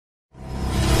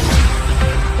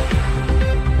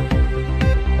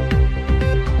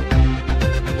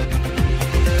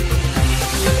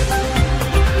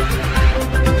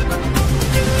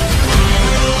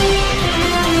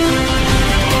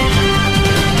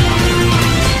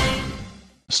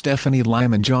Stephanie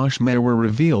Lam and Josh Mair were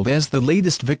revealed as the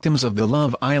latest victims of the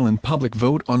Love Island public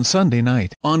vote on Sunday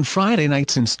night. On Friday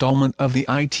night's installment of the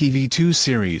ITV2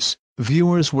 series,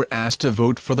 viewers were asked to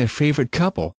vote for their favorite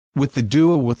couple, with the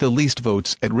duo with the least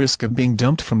votes at risk of being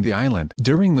dumped from the island.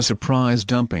 During the surprise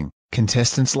dumping,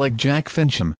 contestants like Jack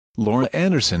Fincham, Laura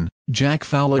Anderson, Jack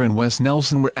Fowler and Wes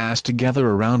Nelson were asked to gather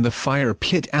around the fire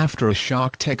pit after a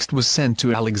shock text was sent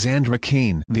to Alexandra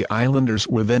Kane. The Islanders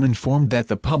were then informed that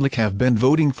the public have been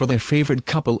voting for their favorite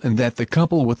couple and that the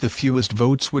couple with the fewest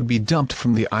votes would be dumped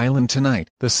from the island tonight.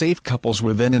 The safe couples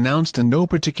were then announced in no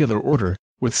particular order,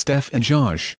 with Steph and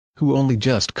Josh, who only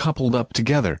just coupled up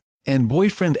together, and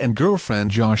boyfriend and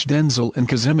girlfriend Josh Denzel and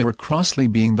Casimir Crossley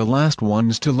being the last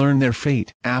ones to learn their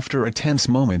fate. After a tense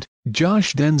moment,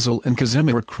 Josh Denzel and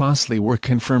Casimir Crossley were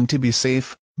confirmed to be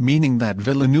safe, meaning that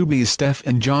Villeneuve's Steph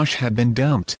and Josh had been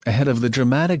dumped. Ahead of the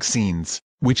dramatic scenes,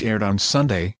 which aired on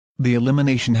Sunday, the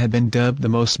elimination had been dubbed the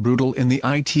most brutal in the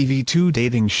ITV2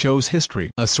 dating show's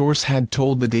history. A source had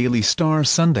told the Daily Star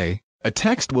Sunday, "A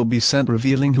text will be sent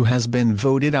revealing who has been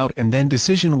voted out and then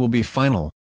decision will be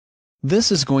final.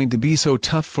 This is going to be so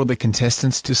tough for the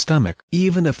contestants to stomach.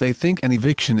 Even if they think an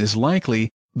eviction is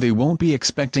likely, they won't be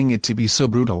expecting it to be so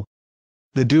brutal."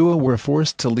 The duo were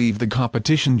forced to leave the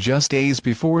competition just days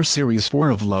before Series 4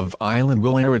 of Love Island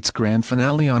will air its grand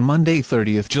finale on Monday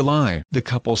 30th July. The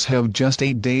couples have just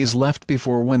 8 days left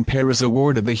before one pair is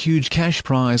awarded the huge cash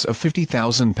prize of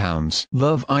 £50,000.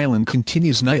 Love Island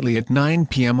continues nightly at 9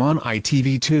 p.m. on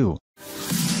ITV2.